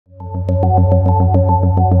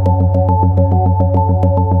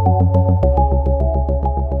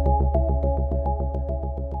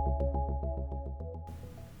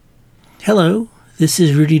Hello, this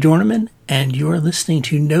is Rudy Dorneman, and you're listening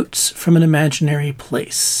to Notes from an Imaginary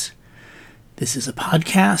Place. This is a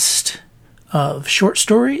podcast of short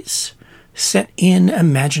stories set in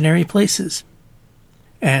imaginary places.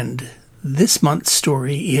 And this month's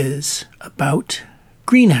story is about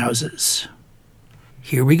greenhouses.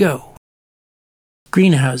 Here we go.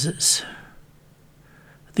 Greenhouses.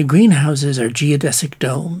 The greenhouses are geodesic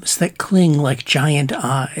domes that cling like giant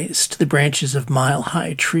eyes to the branches of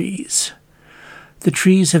mile-high trees. The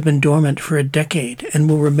trees have been dormant for a decade and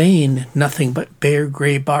will remain nothing but bare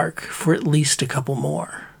gray bark for at least a couple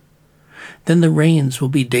more. Then the rains will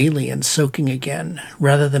be daily and soaking again,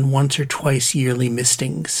 rather than once or twice yearly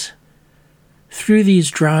mistings. Through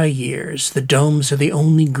these dry years, the domes are the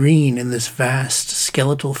only green in this vast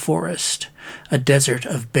skeletal forest, a desert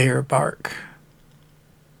of bare bark.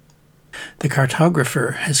 The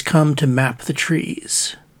cartographer has come to map the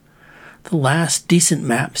trees. The last decent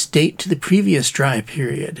maps date to the previous dry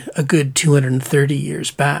period, a good 230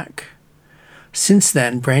 years back. Since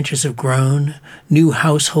then, branches have grown, new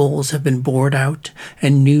households have been bored out,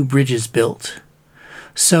 and new bridges built.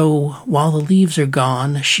 So, while the leaves are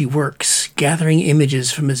gone, she works, gathering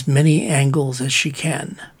images from as many angles as she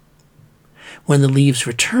can. When the leaves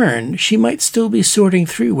return, she might still be sorting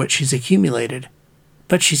through what she's accumulated,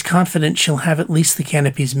 but she's confident she'll have at least the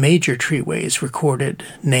canopy's major treeways recorded,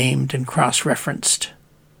 named, and cross-referenced.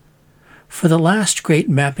 For the last great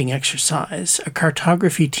mapping exercise, a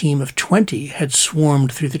cartography team of 20 had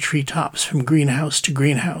swarmed through the treetops from greenhouse to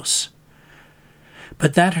greenhouse.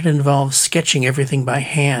 But that had involved sketching everything by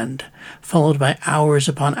hand, followed by hours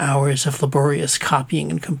upon hours of laborious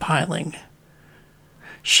copying and compiling.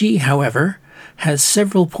 She, however, has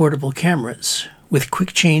several portable cameras, with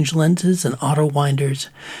quick-change lenses and auto-winders,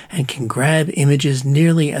 and can grab images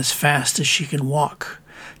nearly as fast as she can walk,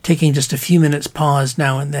 taking just a few minutes pause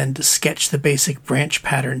now and then to sketch the basic branch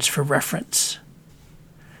patterns for reference.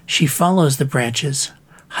 She follows the branches,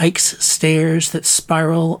 hikes stairs that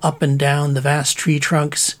spiral up and down the vast tree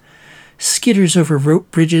trunks, skitters over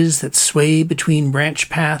rope bridges that sway between branch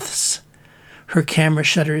paths, her camera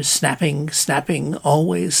shutters snapping,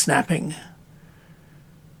 always snapping.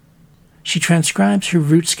 She transcribes her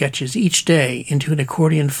route sketches each day into an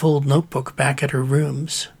accordion-fold notebook back at her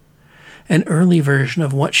rooms, an early version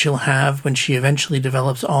of what she'll have when she eventually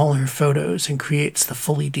develops all her photos and creates the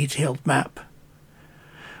fully detailed map.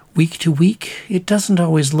 Week to week, it doesn't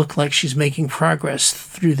always look like she's making progress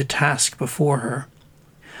through the task before her.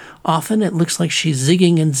 Often it looks like she's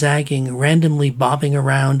zigging and zagging, randomly bobbing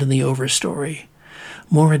around in the overstory,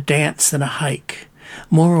 more a dance than a hike,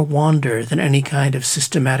 more a wander than any kind of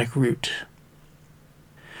systematic route.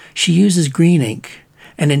 She uses green ink,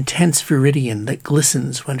 an intense viridian that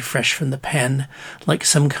glistens when fresh from the pen, like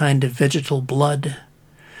some kind of vegetal blood.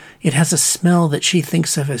 It has a smell that she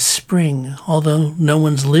thinks of as spring, although no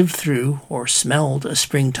one's lived through or smelled a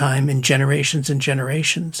springtime in generations and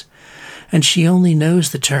generations, and she only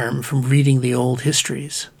knows the term from reading the old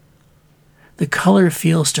histories. The color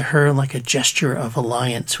feels to her like a gesture of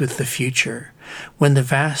alliance with the future, when the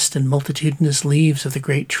vast and multitudinous leaves of the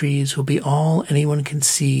great trees will be all anyone can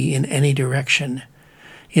see in any direction,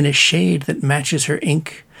 in a shade that matches her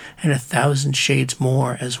ink and 1,000 shades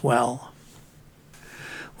more as well.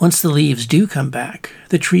 Once the leaves do come back,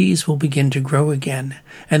 the trees will begin to grow again,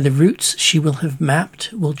 and the routes she will have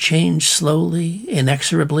mapped will change slowly,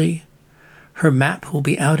 inexorably. Her map will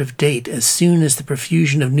be out of date as soon as the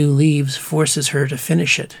profusion of new leaves forces her to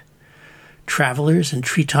finish it. Travelers and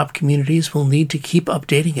treetop communities will need to keep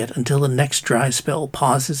updating it until the next dry spell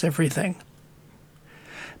pauses everything.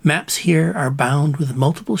 Maps here are bound with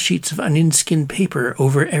multiple sheets of onion skin paper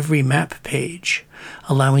over every map page,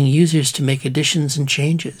 allowing users to make additions and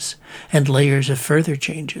changes, and layers of further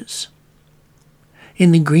changes.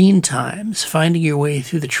 In the green times, finding your way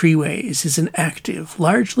through the treeways is an active,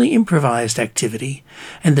 largely improvised activity,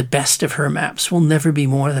 and the best of her maps will never be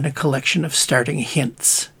more than a collection of starting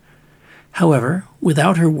hints. However,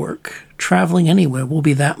 without her work, traveling anywhere will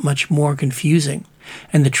be that much more confusing,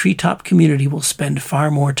 and the treetop community will spend far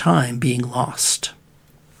more time being lost.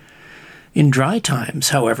 In dry times,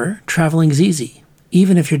 however, traveling's easy.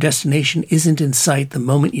 Even if your destination isn't in sight the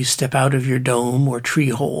moment you step out of your dome or tree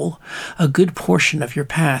hole, a good portion of your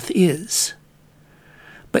path is.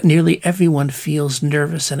 But nearly everyone feels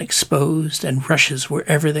nervous and exposed and rushes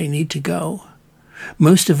wherever they need to go.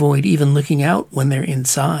 Most avoid even looking out when they're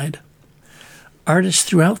inside. Artists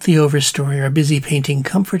throughout the overstory are busy painting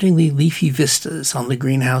comfortingly leafy vistas on the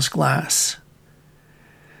greenhouse glass.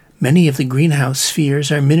 Many of the greenhouse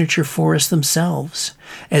spheres are miniature forests themselves,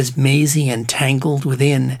 as mazy and tangled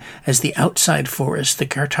within as the outside forest the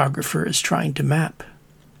cartographer is trying to map.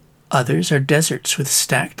 Others are deserts with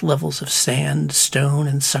stacked levels of sand, stone,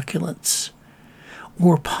 and succulents.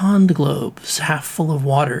 Or pond globes half full of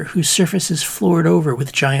water whose surface is floored over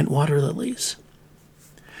with giant water lilies.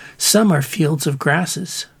 Some are fields of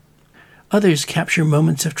grasses. Others capture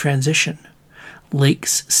moments of transition.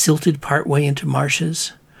 Lakes silted partway into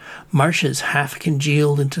marshes. Marshes half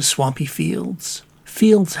congealed into swampy fields.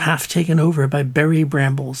 Fields half taken over by berry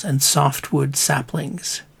brambles and softwood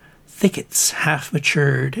saplings. Thickets half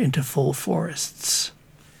matured into full forests.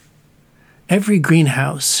 Every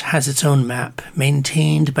greenhouse has its own map,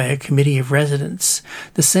 maintained by a committee of residents,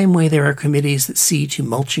 the same way there are committees that see to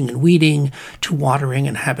mulching and weeding, to watering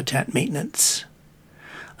and habitat maintenance.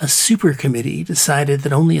 A super committee decided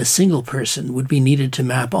that only a single person would be needed to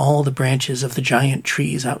map all the branches of the giant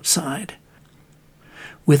trees outside.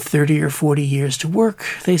 With 30 or 40 years to work,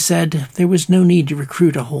 they said there was no need to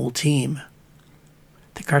recruit a whole team.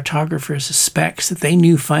 The cartographer suspects that they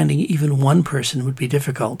knew finding even one person would be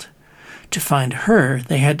difficult. To find her,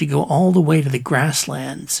 they had to go all the way to the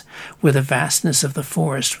grasslands, where the vastness of the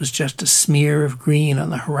forest was just a smear of green on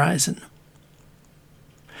the horizon.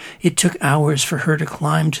 It took hours for her to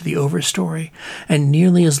climb to the overstory, and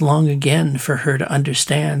nearly as long again for her to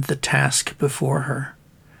understand the task before her.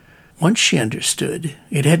 Once she understood,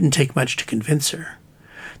 it hadn't taken much to convince her.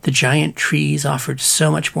 The giant trees offered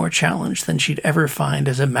so much more challenge than she'd ever find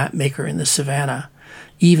as a mapmaker in the savannah,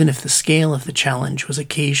 even if the scale of the challenge was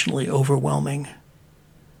occasionally overwhelming.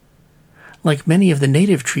 Like many of the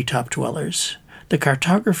native treetop dwellers, the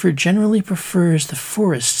cartographer generally prefers the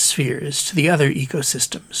forest spheres to the other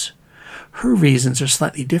ecosystems. Her reasons are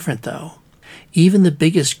slightly different, though. Even the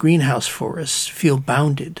biggest greenhouse forests feel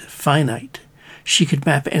bounded, finite. She could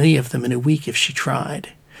map any of them in a week if she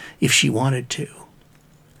tried, if she wanted to.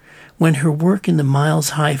 When her work in the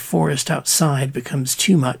miles-high forest outside becomes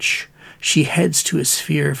too much, she heads to a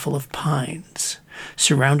sphere full of pines,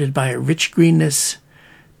 surrounded by a rich greenness,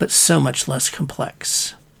 but so much less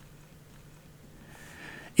complex.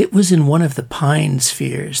 It was in one of the pine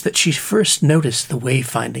spheres that she first noticed the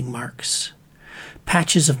wayfinding marks.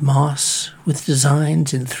 Patches of moss with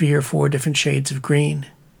designs in 3 or 4 different shades of green.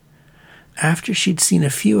 After she'd seen a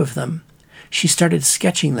few of them, she started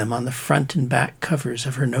sketching them on the front and back covers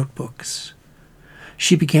of her notebooks.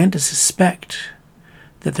 She began to suspect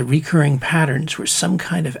that the recurring patterns were some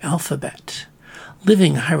kind of alphabet,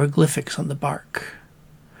 living hieroglyphics on the bark.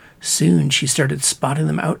 Soon she started spotting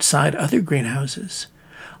them outside other greenhouses,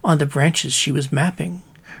 on the branches she was mapping,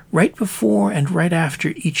 right before and right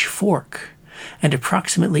after each fork, and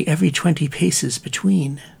approximately every 20 paces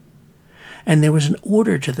between. And there was an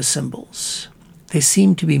order to the symbols. They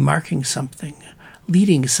seemed to be marking something,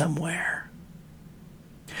 leading somewhere.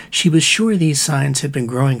 She was sure these signs had been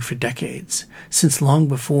growing for decades, since long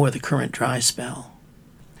before the current dry spell.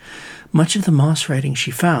 Much of the moss writing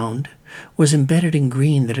she found was embedded in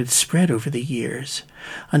green that had spread over the years,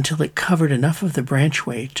 until it covered enough of the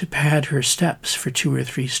branchway to pad her steps for 2 or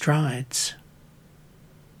 3 strides.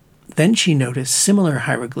 Then she noticed similar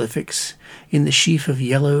hieroglyphics in the sheaf of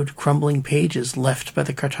yellowed, crumbling pages left by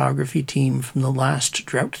the cartography team from the last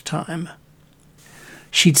drought time.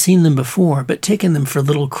 She'd seen them before, but taken them for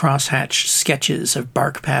little cross-hatched sketches of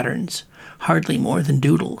bark patterns, hardly more than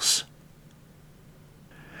doodles.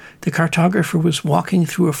 The cartographer was walking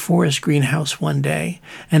through a forest greenhouse one day,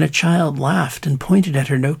 and a child laughed and pointed at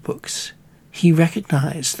her notebooks. He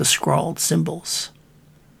recognized the scrawled symbols.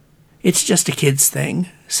 "It's just a kid's thing,"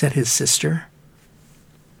 said his sister.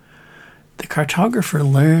 The cartographer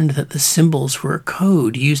learned that the symbols were a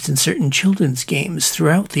code used in certain children's games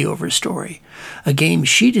throughout the overstory, a game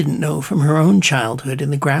she didn't know from her own childhood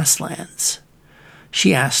in the grasslands.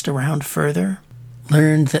 She asked around further,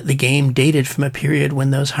 learned that the game dated from a period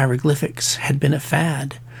when those hieroglyphics had been a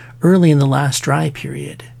fad, early in the last dry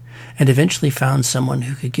period, and eventually found someone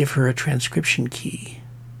who could give her a transcription key.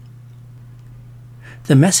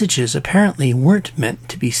 The messages apparently weren't meant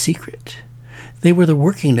to be secret. They were the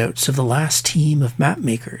working notes of the last team of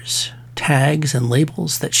mapmakers, tags and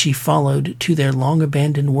labels that she followed to their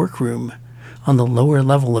long-abandoned workroom on the lower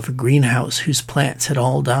level of a greenhouse whose plants had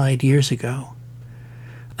all died years ago.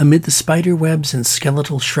 Amid the spider webs and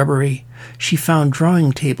skeletal shrubbery, she found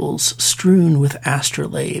drawing tables strewn with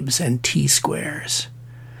astrolabes and T-squares.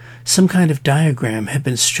 Some kind of diagram had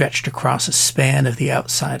been stretched across a span of the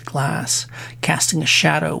outside glass, casting a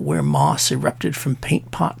shadow where moss erupted from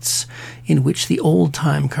paint pots in which the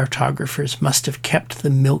old-time cartographers must have kept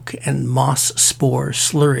the milk and moss spore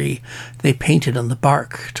slurry they painted on the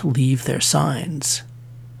bark to leave their signs.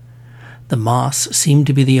 The moss seemed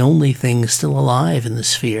to be the only thing still alive in the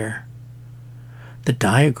sphere. The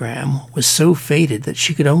diagram was so faded that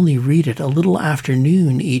she could only read it a little after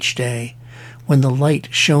noon each day, when the light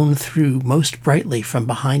shone through most brightly from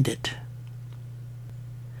behind it.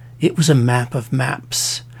 It was a map of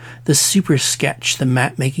maps, the super sketch the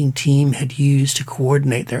map-making team had used to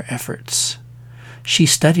coordinate their efforts. She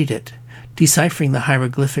studied it, deciphering the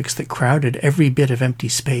hieroglyphics that crowded every bit of empty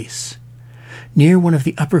space. Near one of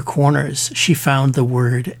the upper corners, she found the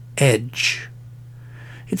word edge.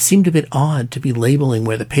 It seemed a bit odd to be labeling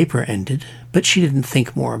where the paper ended, but she didn't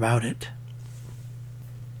think more about it.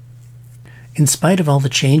 In spite of all the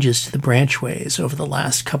changes to the branchways over the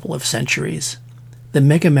last couple of centuries, the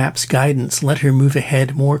Megamap's guidance let her move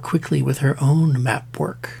ahead more quickly with her own map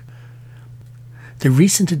work. The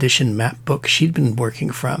recent edition map book she'd been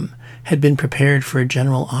working from had been prepared for a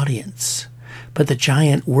general audience, but the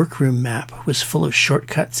giant workroom map was full of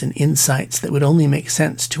shortcuts and insights that would only make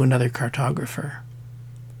sense to another cartographer.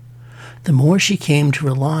 The more she came to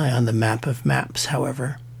rely on the map of maps,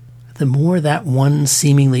 however, the more that one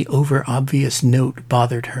seemingly over-obvious note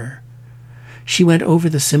bothered her. She went over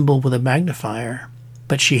the symbol with a magnifier,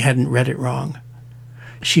 but she hadn't read it wrong.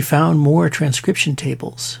 She found more transcription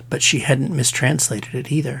tables, but she hadn't mistranslated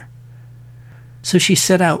it either. So she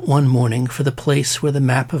set out one morning for the place where the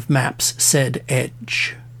map of maps said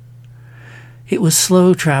edge. It was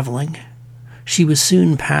slow traveling. She was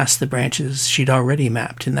soon past the branches she'd already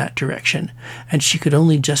mapped in that direction, and she could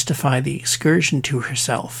only justify the excursion to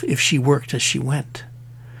herself if she worked as she went.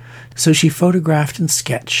 So she photographed and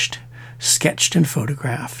sketched and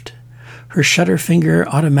photographed. Her shutter finger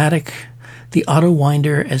automatic, the auto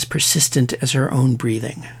winder as persistent as her own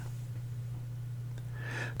breathing.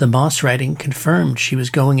 The moss writing confirmed she was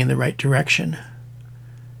going in the right direction,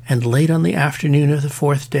 and late on the afternoon of the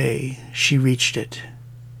fourth day, she reached it.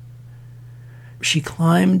 She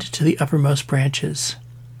climbed to the uppermost branches,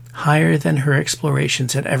 higher than her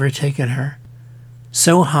explorations had ever taken her,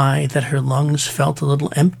 so high that her lungs felt a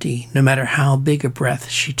little empty no matter how big a breath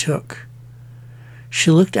she took. She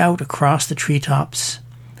looked out across the treetops,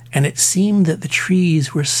 and it seemed that the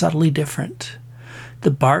trees were subtly different, the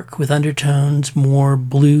bark with undertones more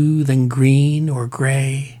blue than green or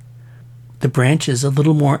gray, the branches a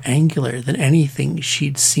little more angular than anything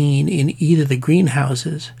she'd seen in either the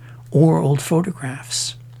greenhouses or old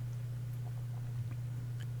photographs.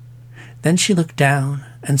 Then she looked down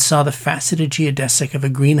and saw the faceted geodesic of a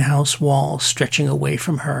greenhouse wall stretching away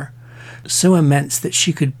from her, so immense that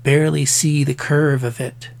she could barely see the curve of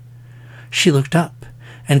it. She looked up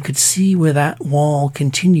and could see where that wall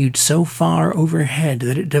continued so far overhead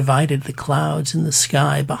that it divided the clouds in the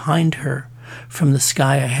sky behind her from the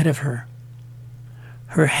sky ahead of her.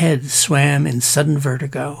 Her head swam in sudden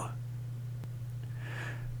vertigo.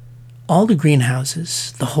 All the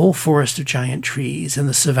greenhouses, the whole forest of giant trees, and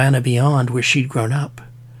the savanna beyond where she'd grown up,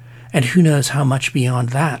 and who knows how much beyond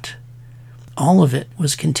that, all of it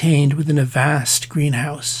was contained within a vast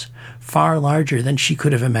greenhouse, far larger than she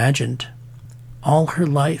could have imagined. All her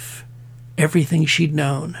life, everything she'd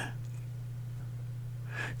known.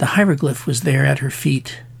 The hieroglyph was there at her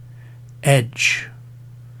feet. Edge.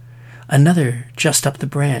 Another just up the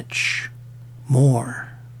branch. More.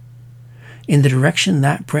 In the direction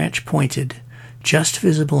that branch pointed, just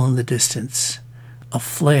visible in the distance, a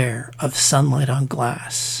flare of sunlight on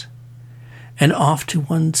glass. And off to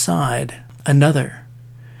one side, another,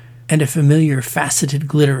 and a familiar faceted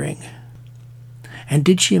glittering. And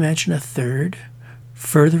did she imagine a third,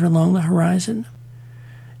 further along the horizon?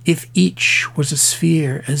 If each was a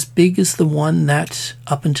sphere as big as the one that,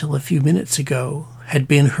 up until a few minutes ago, had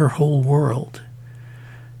been her whole world,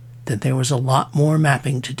 then there was a lot more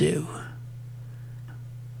mapping to do.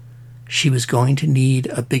 She was going to need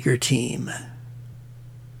a bigger team.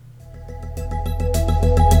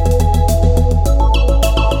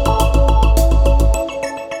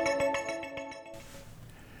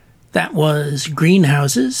 That was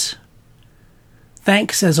Greenhouses.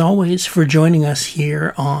 Thanks, as always, for joining us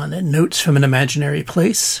here on Notes from an Imaginary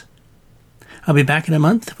Place. I'll be back in a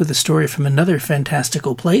month with a story from another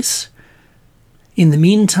fantastical place. In the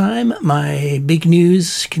meantime, my big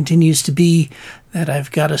news continues to be that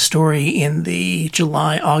I've got a story in the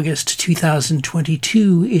July-August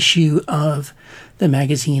 2022 issue of the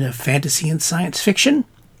Magazine of Fantasy and Science Fiction.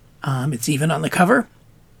 It's even on the cover.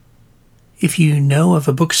 If you know of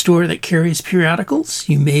a bookstore that carries periodicals,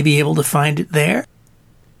 you may be able to find it there.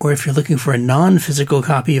 Or if you're looking for a non-physical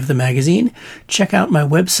copy of the magazine, check out my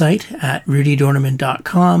website at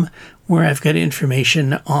rudydorneman.com, where I've got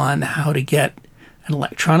information on how to get an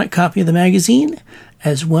electronic copy of the magazine,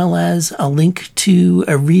 as well as a link to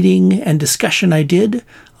a reading and discussion I did,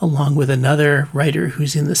 along with another writer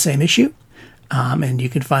who's in the same issue. And you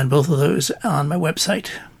can find both of those on my website.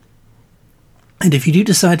 And if you do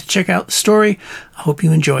decide to check out the story, I hope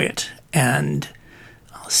you enjoy it. And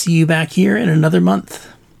I'll see you back here in another month.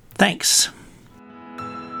 Thanks.